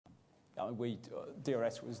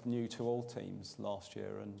DRS was new to all teams last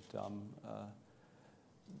year, and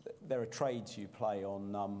there are trades you play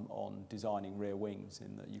on designing rear wings,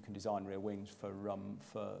 in that you can design rear wings for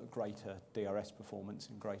greater DRS performance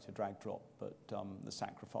and greater drag drop, but the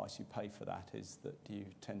sacrifice you pay for that is that you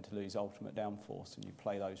tend to lose ultimate downforce, and you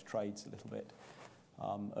play those trades a little bit.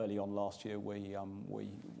 Early on last year, we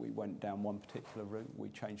went down one particular route. We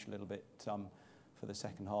changed a little bit for the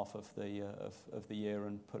second half of the year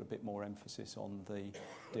and put a bit more emphasis on the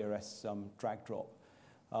DRS drag drop.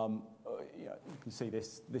 You can see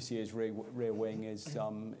this year's rear wing is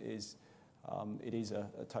a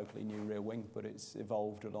totally new rear wing, but it's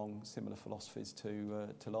evolved along similar philosophies to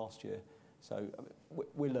last year. So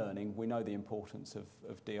we're learning. We know the importance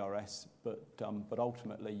of DRS, but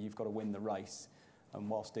ultimately you've got to win the race. And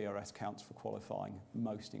whilst DRS counts for qualifying,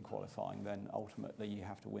 most in qualifying, then ultimately you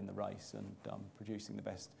have to win the race. And producing the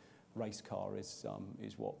best race car is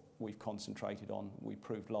what we've concentrated on. We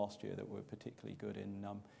proved last year that we're particularly good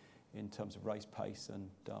in terms of race pace, and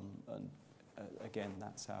again,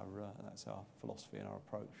 that's our philosophy and our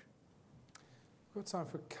approach. We've got time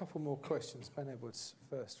for a couple more questions. Ben Edwards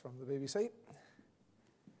first from the BBC.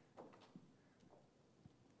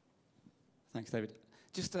 Thanks, David.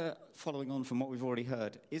 Just following on from what we've already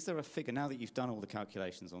heard, is there a figure, now that you've done all the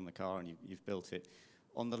calculations on the car and you've built it,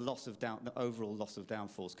 on the the overall loss of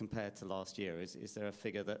downforce compared to last year? Is there a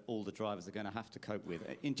figure that all the drivers are going to have to cope with?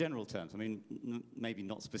 In general terms, I mean, maybe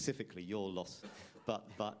not specifically your loss, but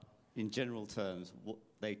in general terms, what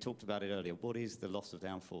they talked about it earlier, what is the loss of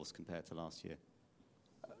downforce compared to last year?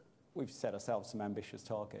 We've set ourselves some ambitious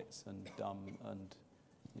targets, and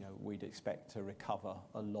you know, we'd expect to recover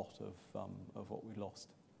a lot of what we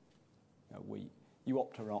lost. You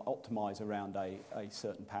optimise around a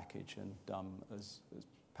certain package, and as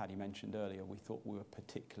Paddy mentioned earlier, we thought we were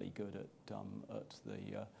particularly good at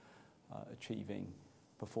achieving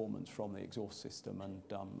performance from the exhaust system and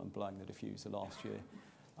blowing the diffuser last year.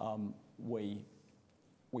 We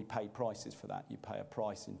paid prices for that. You pay a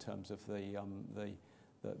price in terms of the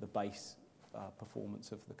base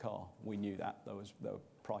performance of the car. We knew that there were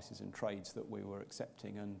prices and trades that we were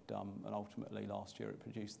accepting, and ultimately last year it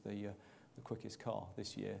produced the quickest car.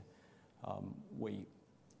 This year,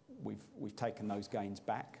 we've taken those gains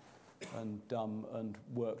back and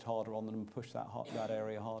worked harder on them and pushed that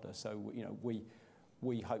area harder. So you know,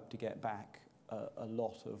 we hope to get back a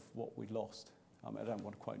lot of what we lost. I don't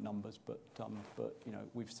want to quote numbers, but you know,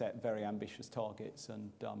 we've set very ambitious targets,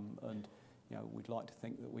 and you know, we'd like to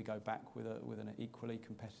think that we go back with an equally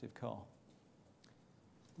competitive car.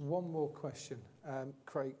 One more question,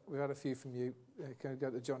 Craig. We've had a few from you. Can we go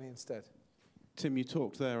to Johnny instead? Tim, you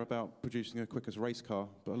talked there about producing a quickest race car,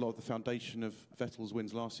 but a lot of the foundation of Vettel's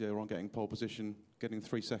wins last year were on getting pole position, getting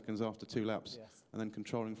 3 seconds after 2 laps, yes, and then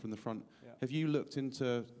controlling from the front. Yeah. Have you looked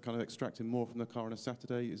into kind of extracting more from the car on a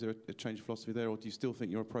Saturday? Is there a change of philosophy there, or do you still think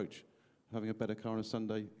your approach, having a better car on a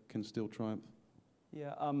Sunday, can still triumph?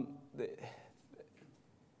 Yeah,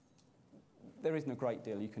 there isn't a great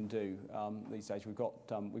deal you can do these days. We've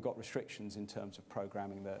got restrictions in terms of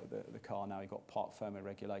programming the car now. You've got parc fermé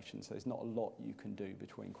regulations, so there's not a lot you can do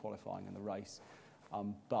between qualifying and the race.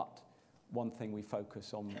 But one thing we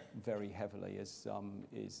focus on very heavily is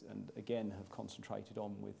and again have concentrated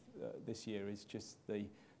on with this year, is just the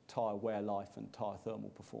tyre wear life and tyre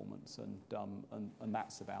thermal performance, and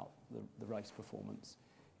that's about the race performance.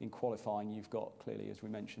 In qualifying, you've got, clearly, as we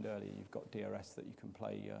mentioned earlier, you've got DRS that you can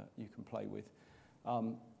play with.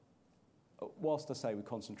 Whilst I say we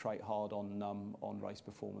concentrate hard on race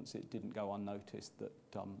performance, it didn't go unnoticed that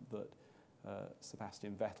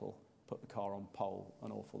Sebastian Vettel put the car on pole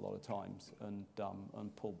an awful lot of times and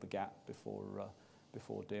pulled the gap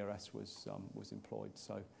before DRS was employed.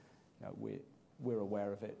 So you know, we're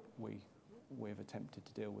aware of it. We've attempted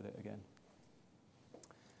to deal with it again.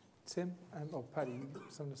 Tim, or Paddy,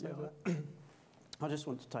 something to say to that? I just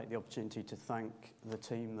want to take the opportunity to thank the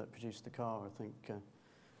team that produced the car. I think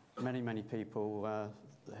many people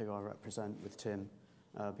who I represent with Tim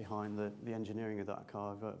behind the engineering of that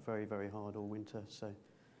car have worked very, very hard all winter. So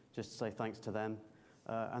just to say thanks to them.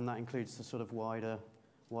 And that includes the sort of wider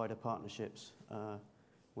partnerships.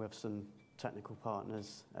 We have some technical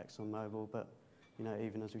partners, ExxonMobil, but you know,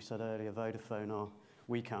 even as we said earlier, Vodafone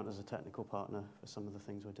we count as a technical partner for some of the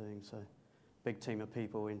things we're doing. So big team of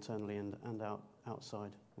people internally and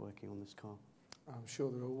outside working on this car. I'm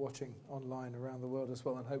sure they're all watching online around the world as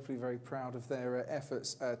well, and hopefully very proud of their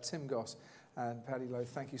efforts. Tim Goss and Paddy Lowe,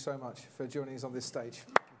 thank you so much for joining us on this stage.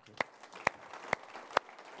 Thank you.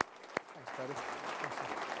 Thanks, Paddy.